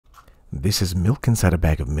This is milk inside a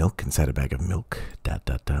bag of milk inside a bag of milk. ...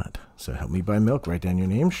 So help me buy milk. Write down your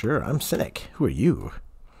name. Sure, I'm Cynic. Who are you?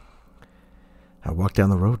 I walk down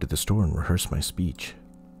the road to the store and rehearse my speech.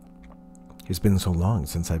 It's been so long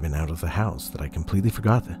since I've been out of the house that I completely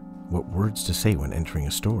forgot what words to say when entering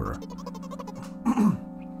a store.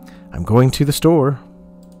 I'm going to the store.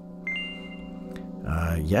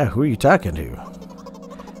 Yeah, who are you talking to?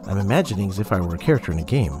 I'm imagining as if I were a character in a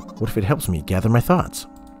game. What if it helps me gather my thoughts?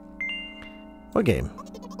 What game?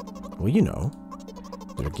 Well, you know.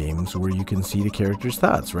 There are games where you can see the character's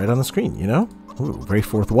thoughts right on the screen, you know? Ooh, very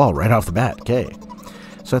fourth wall right off the bat. Okay.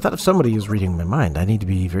 So I thought if somebody is reading my mind, I need to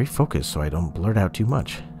be very focused so I don't blurt out too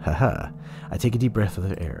much. Haha. I take a deep breath of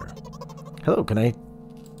the air. Hello, can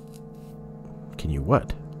you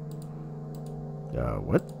what?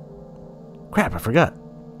 What? Crap, I forgot.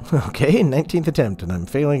 Okay, 19th attempt, and I'm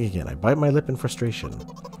failing again. I bite my lip in frustration.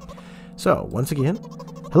 So, once again,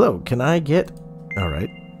 hello, can I get... Alright.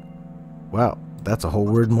 Wow, that's a whole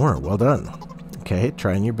word more. Well done. Okay,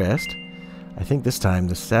 trying your best. I think this time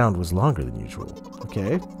the sound was longer than usual.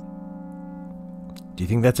 Okay. Do you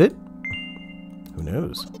think that's it? Who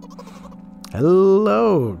knows?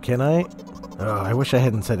 Hello, can I... Oh, I wish I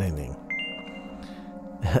hadn't said anything.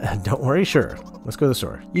 Don't worry, sure. Let's go to the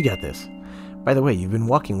store. You got this. By the way, you've been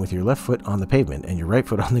walking with your left foot on the pavement and your right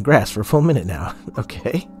foot on the grass for a full minute now.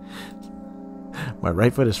 Okay. My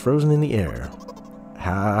right foot is frozen in the air.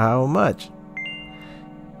 How much?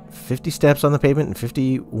 50 steps on the pavement and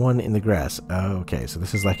 51 in the grass. Okay, so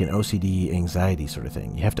this is like an OCD anxiety sort of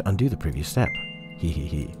thing. You have to undo the previous step.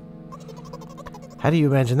 Hee. How do you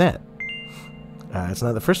imagine that? It's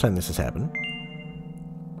not the first time this has happened.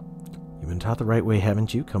 You've been taught the right way,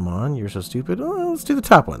 haven't you? Come on, you're so stupid. Oh, let's do the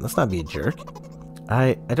top one. Let's not be a jerk.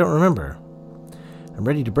 I don't remember. I'm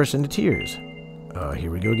ready to burst into tears. Oh,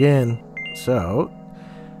 here we go again. So,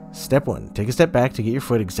 step 1. Take a step back to get your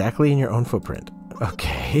foot exactly in your own footprint.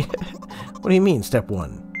 Okay. What do you mean, step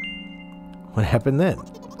 1? What happened then?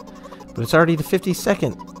 But it's already the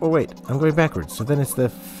 52nd. Oh, wait. I'm going backwards. So then it's the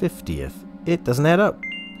 50th. It doesn't add up.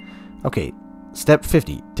 Okay. Step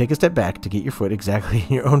 50. Take a step back to get your foot exactly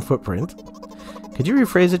in your own footprint. Could you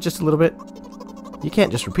rephrase it just a little bit? You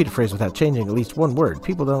can't just repeat a phrase without changing at least one word.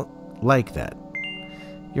 People don't like that.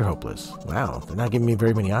 You're hopeless. Wow, they're not giving me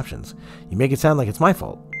very many options. You make it sound like it's my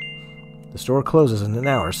fault. The store closes in an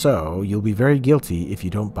hour, so you'll be very guilty if you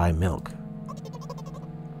don't buy milk.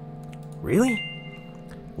 Really?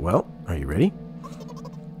 Well, are you ready?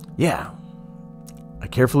 Yeah. I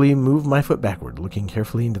carefully move my foot backward, looking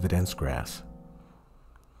carefully into the dense grass.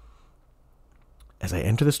 As I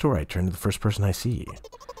enter the store, I turn to the first person I see.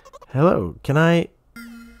 Hello, can I...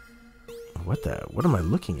 What am I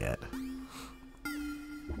looking at?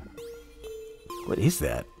 What is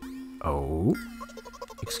that? Oh.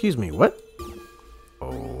 Excuse me, what?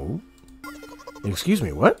 Oh. Excuse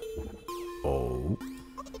me, what? Oh.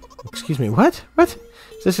 Excuse me, what? What?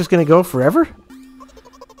 Is this just gonna go forever?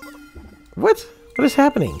 What? What is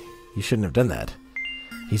happening? You shouldn't have done that.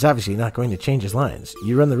 He's obviously not going to change his lines.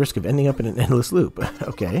 You run the risk of ending up in an endless loop.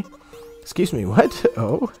 Okay. Excuse me, what?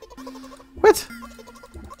 Oh. What?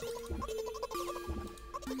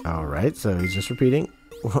 Alright, so he's just repeating.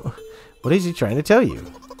 What is he trying to tell you?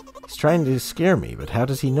 He's trying to scare me, but how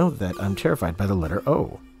does he know that I'm terrified by the letter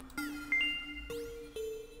O?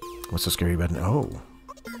 What's so scary about an O?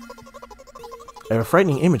 I have a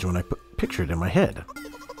frightening image when I picture it in my head.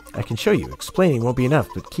 I can show you. Explaining won't be enough,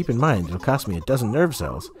 but keep in mind it'll cost me a dozen nerve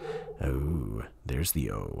cells. Oh, there's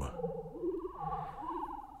the O.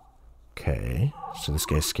 Okay, so this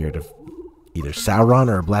guy's scared of either Sauron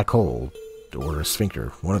or a black hole, or a sphincter,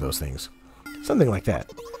 one of those things. Something like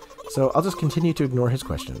that. So I'll just continue to ignore his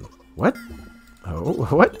question. What? Oh,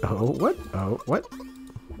 what? Oh, what? Oh, what?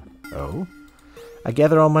 Oh. I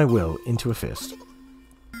gather all my will into a fist.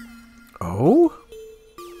 Oh?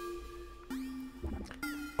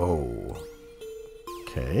 Oh.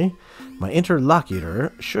 Okay. My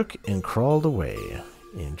interlocutor shook and crawled away.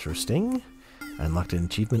 Interesting. I unlocked an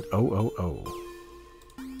achievement O.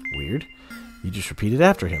 Weird. You just repeated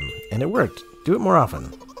after him, and it worked. Do it more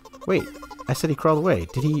often. Wait, I said he crawled away.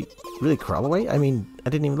 Did he really crawl away? I mean, I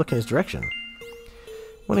didn't even look in his direction.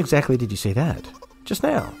 When exactly did you say that? Just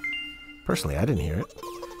now. Personally, I didn't hear it.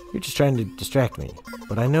 You're just trying to distract me,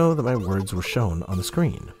 but I know that my words were shown on the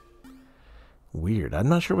screen. Weird. I'm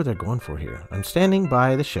not sure what they're going for here. I'm standing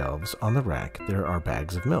by the shelves on the rack. There are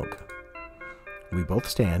bags of milk. We both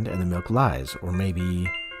stand and the milk lies, or maybe...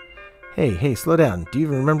 Hey, slow down. Do you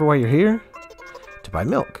even remember why you're here? To buy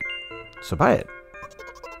milk. So buy it.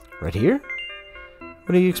 Right here?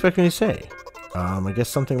 What do you expect me to say? I guess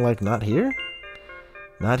something like not here?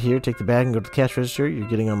 Not here. Take the bag and go to the cash register. You're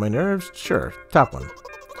getting on my nerves. Sure. Top one.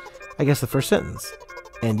 I guess the first sentence.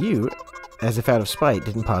 And you, as if out of spite,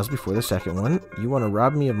 didn't pause before the second one. You want to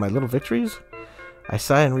rob me of my little victories? I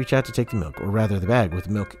sigh and reach out to take the milk, or rather the bag with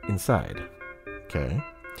the milk inside. Okay.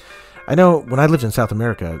 I know when I lived in South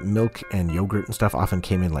America, milk and yogurt and stuff often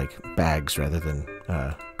came in like bags rather than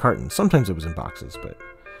cartons. Sometimes it was in boxes, but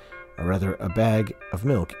or rather a bag of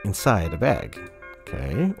milk inside a bag.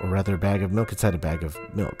 Okay. Or rather a bag of milk inside a bag of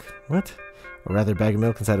milk. What? Or rather a bag of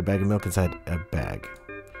milk inside a bag of milk inside a bag.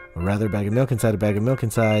 Or rather a bag of milk inside a bag of milk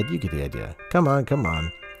inside. You get the idea. Come on, come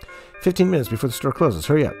on. 15 minutes before the store closes.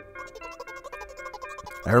 Hurry up.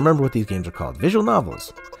 I remember what these games are called. Visual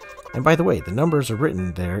novels. And by the way, the numbers are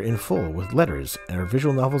written there in full with letters. And are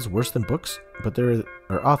visual novels worse than books? But their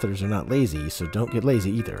authors are not lazy, so don't get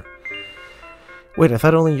lazy either. Wait, I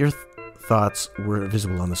thought only your thoughts were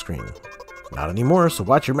visible on the screen. Not anymore, so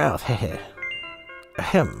watch your mouth. Heh.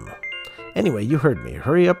 Ahem. Anyway, you heard me.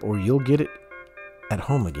 Hurry up or you'll get it at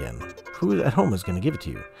home again. Who at home is going to give it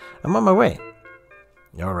to you? I'm on my way.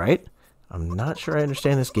 All right. I'm not sure I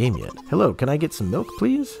understand this game yet. Hello, can I get some milk,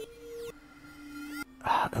 please?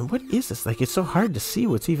 And what is this? Like, it's so hard to see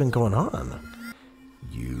what's even going on.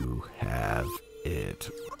 You have it.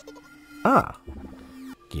 Ah.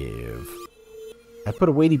 Give. I put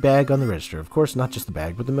a weighty bag on the register. Of course, not just the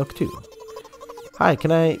bag, but the milk, too. Hi,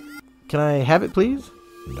 can I have it, please?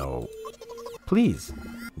 No. Please.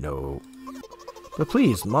 No. But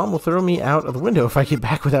please, Mom will throw me out of the window if I get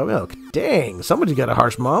back without milk. Dang, somebody got a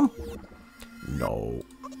harsh mom. No.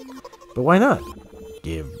 But why not?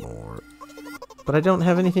 Give more. But I don't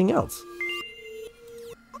have anything else.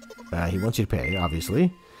 He wants you to pay,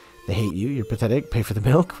 obviously. They hate you, you're pathetic, pay for the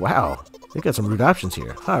milk. Wow, they've got some rude options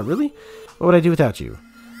here. Huh, really? What would I do without you?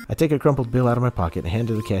 I take a crumpled bill out of my pocket and hand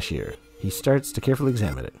it to the cashier. He starts to carefully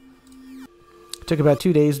examine it. It took about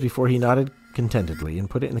 2 days before he nodded contentedly and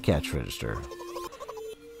put it in the cash register.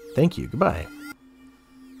 Thank you, goodbye.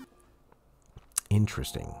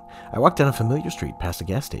 Interesting. I walk down a familiar street past a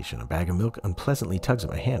gas station. A bag of milk unpleasantly tugs at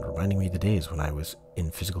my hand, reminding me of the days when I was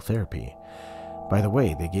in physical therapy. By the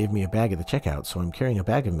way, they gave me a bag at the checkout, so I'm carrying a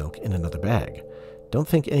bag of milk in another bag. Don't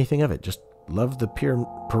think anything of it, just love the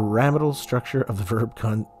pyramidal structure of the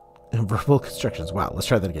verbal constructions. Wow, let's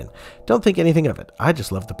try that again. Don't think anything of it. I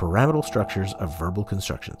just love the pyramidal structures of verbal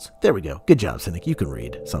constructions. There we go. Good job, Cynic. You can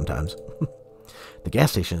read sometimes. The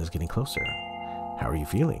gas station is getting closer. How are you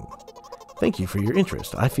feeling? Thank you for your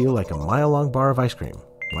interest. I feel like a mile-long bar of ice cream.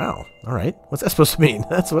 Wow. All right. What's that supposed to mean?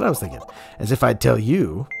 That's what I was thinking. As if I'd tell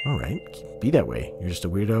you. All right. Be that way. You're just a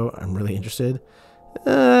weirdo. I'm really interested.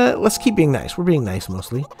 Let's keep being nice. We're being nice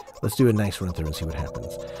mostly. Let's do a nice run through and see what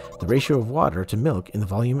happens. The ratio of water to milk in the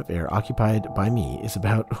volume of air occupied by me is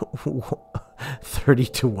about 30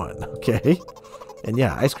 to 1. Okay? And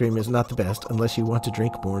yeah, ice cream is not the best unless you want to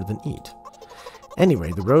drink more than eat.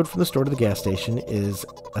 Anyway, the road from the store to the gas station is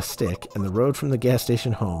a stick, and the road from the gas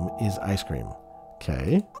station home is ice cream.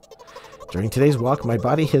 Okay. During today's walk, my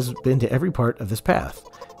body has been to every part of this path.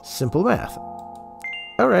 Simple math.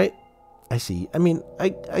 Alright. I see. I mean, I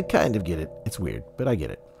kind of get it. It's weird, but I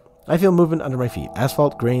get it. I feel movement under my feet.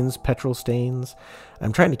 Asphalt grains, petrol stains.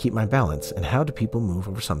 I'm trying to keep my balance, and how do people move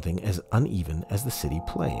over something as uneven as the city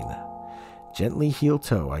plain? Gently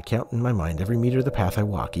heel-toe, I count in my mind every meter of the path I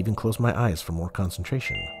walk, even close my eyes for more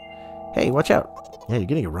concentration. Hey, watch out! Yeah, you're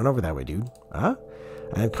getting a run over that way, dude. Huh?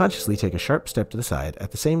 I unconsciously take a sharp step to the side.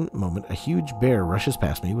 At the same moment, a huge bear rushes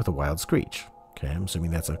past me with a wild screech. Okay, I'm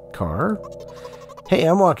assuming that's a car. Hey,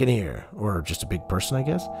 I'm walking here. Or just a big person, I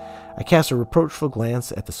guess. I cast a reproachful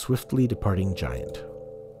glance at the swiftly departing giant.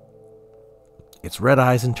 Its red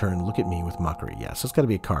eyes in turn look at me with mockery. Yeah, so it's got to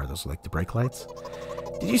be a car. Those are like the brake lights.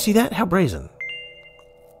 Did you see that? How brazen.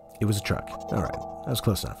 It was a truck. All right, that was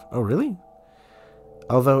close enough. Oh, really?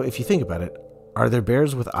 Although, if you think about it, are there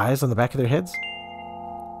bears with eyes on the back of their heads?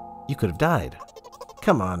 You could have died.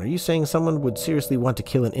 Come on, are you saying someone would seriously want to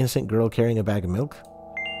kill an innocent girl carrying a bag of milk?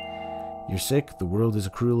 You're sick, the world is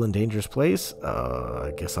a cruel and dangerous place.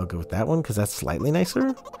 I guess I'll go with that one, because that's slightly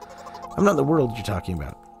nicer. I'm not in the world you're talking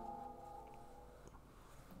about.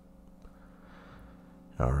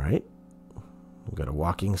 Alright. We've got a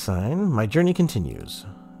walking sign. My journey continues.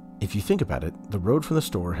 If you think about it, the road from the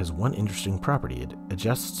store has one interesting property. It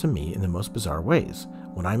adjusts to me in the most bizarre ways.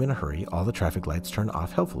 When I'm in a hurry, all the traffic lights turn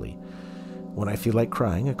off helpfully. When I feel like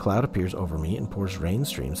crying, a cloud appears over me and pours rain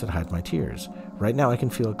streams that hide my tears. Right now I can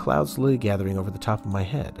feel a cloud slowly gathering over the top of my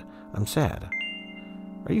head. I'm sad.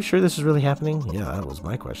 Are you sure this is really happening? Yeah, that was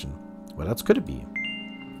my question. What else could it be?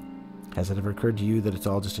 Has it ever occurred to you that it's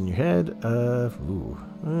all just in your head?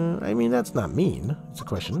 I mean, that's not mean. It's a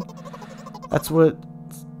question. That's what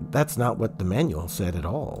That's not what the manual said at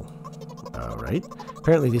all. Right?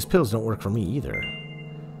 Apparently these pills don't work for me either.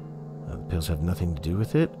 The pills have nothing to do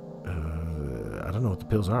with it. I don't know what the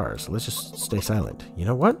pills are, so let's just stay silent. You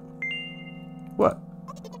know what? What?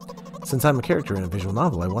 Since I'm a character in a visual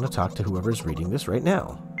novel, I want to talk to whoever's reading this right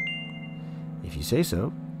now. If you say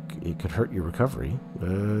so, it could hurt your recovery.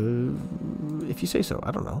 If you say so,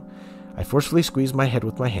 I don't know. I forcefully squeeze my head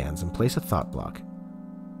with my hands and place a thought block.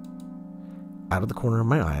 Out of the corner of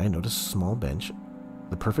my eye, I notice a small bench,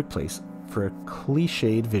 the perfect place for a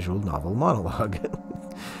cliched visual novel monologue.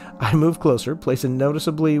 I move closer, place a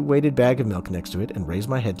noticeably weighted bag of milk next to it, and raise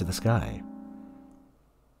my head to the sky.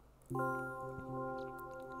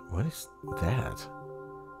 What is that?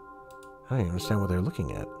 I don't even understand what they're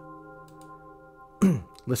looking at.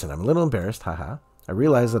 Listen, I'm a little embarrassed, haha. I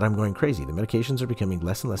realize that I'm going crazy. The medications are becoming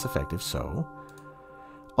less and less effective, so...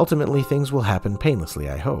 Ultimately, things will happen painlessly,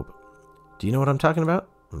 I hope. Do you know what I'm talking about?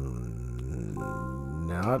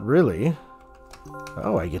 Not really.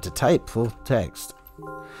 Oh, I get to type full text.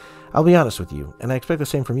 I'll be honest with you, and I expect the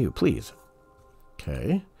same from you, please.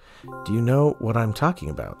 Okay. Do you know what I'm talking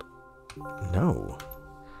about? No.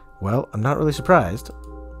 Well, I'm not really surprised.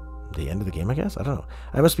 The end of the game, I guess? I don't know.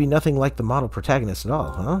 I must be nothing like the model protagonist at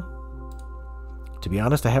all, huh? To be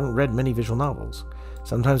honest, I haven't read many visual novels.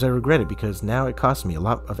 Sometimes I regret it because now it costs me a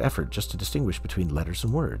lot of effort just to distinguish between letters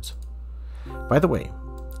and words. By the way,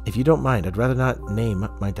 if you don't mind, I'd rather not name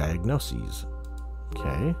my diagnoses.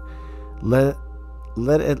 Okay. Lest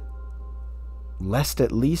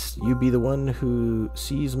at least you be the one who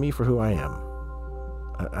sees me for who I am.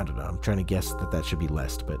 I don't know. I'm trying to guess that should be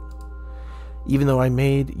lest, but... Even though I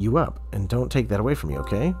made you up, and don't take that away from me,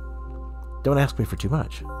 okay? Don't ask me for too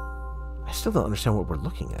much. I still don't understand what we're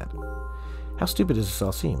looking at. How stupid does this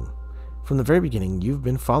all seem? From the very beginning, you've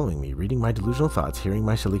been following me, reading my delusional thoughts, hearing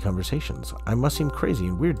my silly conversations. I must seem crazy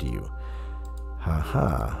and weird to you.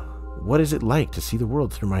 Ha. What is it like to see the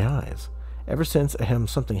world through my eyes? Ever since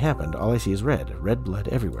something happened, all I see is red. Red blood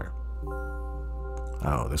everywhere.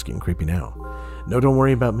 Oh, that's getting creepy now. No, don't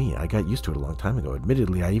worry about me. I got used to it a long time ago.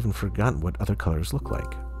 Admittedly, I even forgotten what other colors look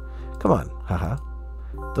like. Come on, haha.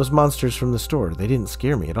 Those monsters from the store, they didn't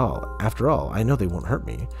scare me at all. After all, I know they won't hurt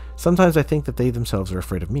me. Sometimes I think that they themselves are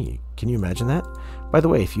afraid of me. Can you imagine that? By the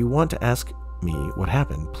way, if you want to ask me what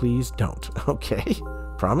happened, please don't. Okay?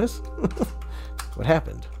 Promise? What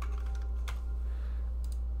happened?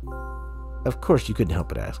 Of course you couldn't help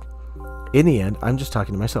but ask. In the end, I'm just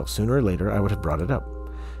talking to myself. Sooner or later, I would have brought it up.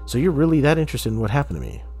 So you're really that interested in what happened to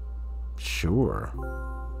me? Sure.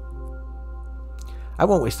 I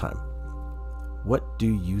won't waste time. What do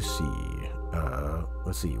you see?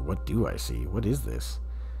 Let's see. What do I see? What is this?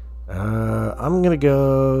 I'm going to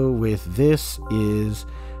go with this is...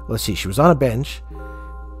 Let's see. She was on a bench.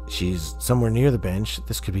 She's somewhere near the bench.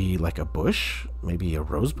 This could be like a bush. Maybe a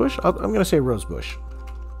rose bush? I'm going to say rose bush.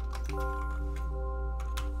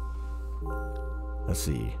 Let's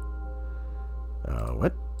see.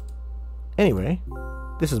 What? Anyway,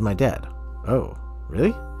 this is my dad. Oh,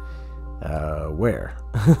 really? Where?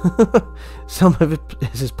 Some of it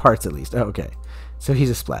is his parts, at least. Oh, okay. So he's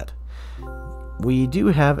a splat. We do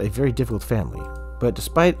have a very difficult family, but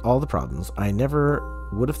despite all the problems, I never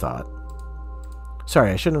would have thought...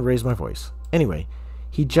 Sorry, I shouldn't have raised my voice. Anyway,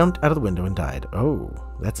 he jumped out of the window and died. Oh,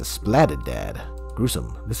 that's a splatted dad.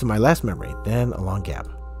 Gruesome. This is my last memory, then a long gap.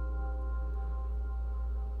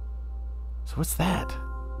 So what's that?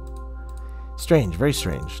 Strange, very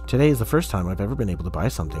strange. Today is the first time I've ever been able to buy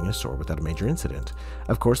something in a store without a major incident.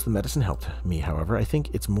 Of course, the medicine helped me, however. I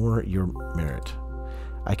think it's more your merit.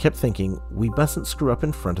 I kept thinking, we mustn't screw up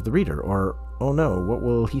in front of the reader, or, oh no, what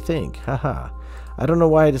will he think? Haha. I don't know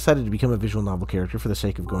why I decided to become a visual novel character for the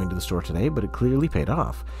sake of going to the store today, but it clearly paid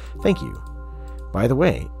off. Thank you. By the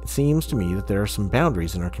way, it seems to me that there are some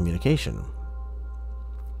boundaries in our communication.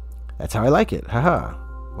 That's how I like it. Haha.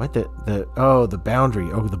 What the boundary.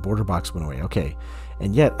 Oh, the border box went away. Okay.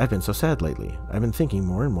 And yet, I've been so sad lately. I've been thinking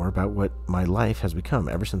more and more about what my life has become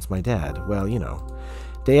ever since my dad. Well, you know.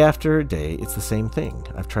 Day after day, it's the same thing.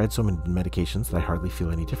 I've tried so many medications that I hardly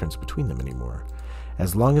feel any difference between them anymore.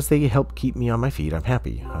 As long as they help keep me on my feet, I'm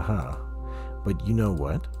happy. Haha. But you know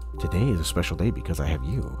what? Today is a special day because I have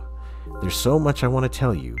you. There's so much I want to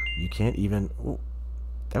tell you. You can't even... Oh,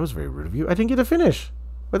 that was very rude of you. I didn't get to finish.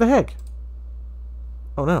 What the heck?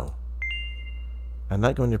 Oh, no. I'm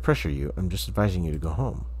not going to pressure you. I'm just advising you to go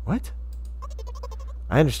home. What?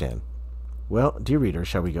 I understand. Well, dear reader,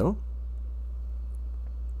 shall we go?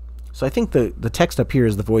 So I think the text up here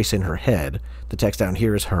is the voice in her head. The text down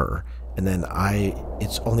here is her. And then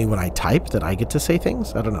it's only when I type that I get to say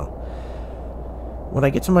things? I don't know. When I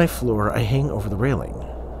get to my floor, I hang over the railing.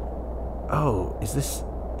 Oh, is this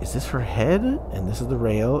her head? And this is the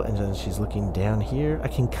rail, and then she's looking down here. I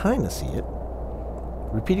can kind of see it.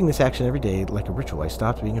 Repeating this action every day like a ritual, I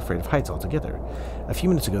stopped being afraid of heights altogether. A few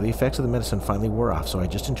minutes ago, the effects of the medicine finally wore off, so I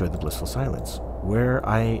just enjoyed the blissful silence. Where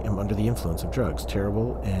I am under the influence of drugs,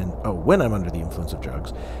 when I'm under the influence of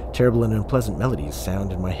drugs, terrible and unpleasant melodies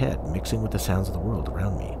sound in my head, mixing with the sounds of the world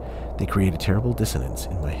around me. They create a terrible dissonance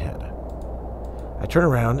in my head. I turn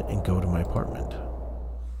around and go to my apartment.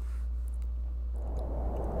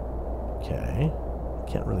 Okay.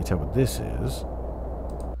 Can't really tell what this is.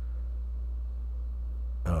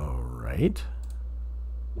 Alright.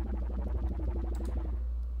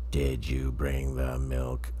 Did you bring the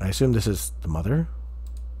milk? I assume this is the mother?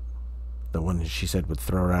 The one she said would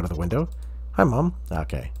throw her out of the window? Hi, Mom.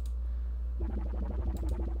 Okay.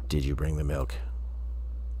 Did you bring the milk?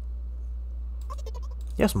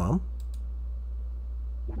 Yes, Mom.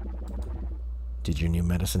 Did your new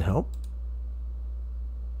medicine help?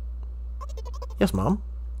 Yes, Mom.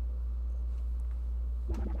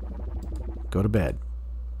 Go to bed.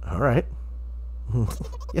 All right.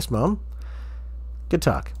 Yes, Mom. Good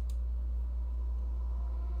talk.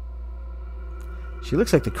 She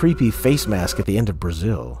looks like the creepy face mask at the end of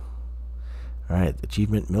Brazil. All right.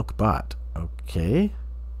 Achievement Milk Bot. Okay.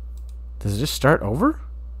 Does it just start over?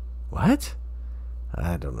 What?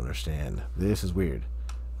 I don't understand. This is weird.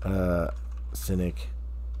 Cynic.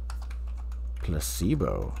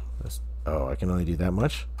 Placebo. Oh, I can only do that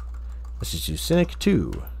much? Let's just do Cynic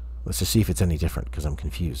 2. Let's just see if it's any different, because I'm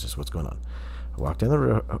confused as to what's going on. I walk down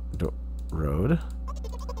the road.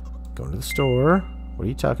 Go into the store. What are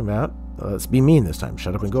you talking about? Let's be mean this time.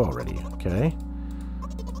 Shut up and go already. Okay.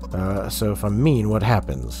 So if I'm mean, what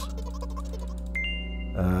happens?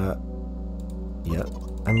 Yeah.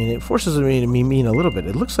 I mean, it forces me to be mean a little bit.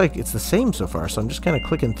 It looks like it's the same so far, so I'm just kind of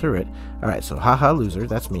clicking through it. Alright, so haha, loser.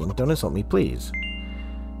 That's mean. Don't insult me, please.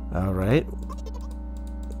 Alright.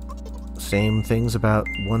 Same things about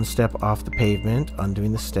one step off the pavement,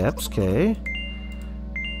 undoing the steps, okay.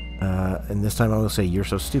 And this time I will say, you're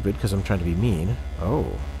so stupid, because I'm trying to be mean. Oh.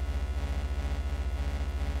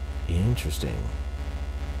 Interesting.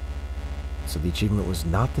 So the achievement was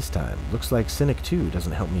not this time. Looks like Cynic 2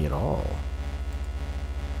 doesn't help me at all.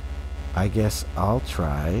 I guess I'll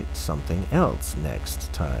try something else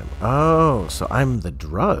next time. Oh, so I'm the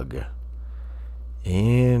drug.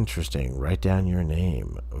 Interesting. Write down your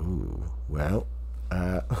name. Ooh, well,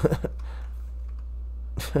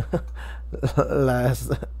 Las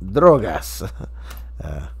drogas.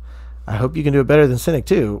 I hope you can do it better than Cynic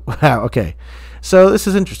 2. Wow, okay. So this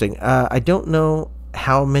is interesting. I don't know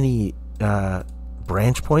how many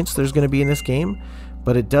branch points there's going to be in this game,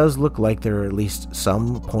 but it does look like there are at least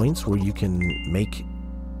some points where you can make,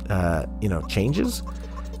 changes.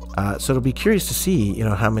 So it'll be curious to see,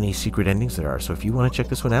 how many secret endings there are. So if you want to check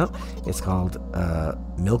this one out, it's called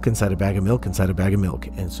Milk Inside a Bag of Milk Inside a Bag of Milk.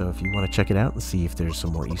 And so if you want to check it out and see if there's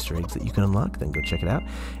some more Easter eggs that you can unlock, then go check it out.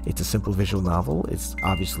 It's a simple visual novel. It's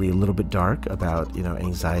obviously a little bit dark about,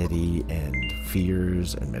 anxiety and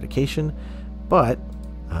fears and medication. But,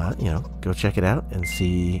 go check it out and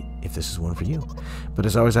see if this is one for you. But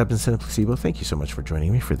as always, I've been Cynic Placebo. Thank you so much for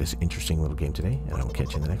joining me for this interesting little game today, and I will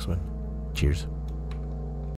catch you in the next one. Cheers.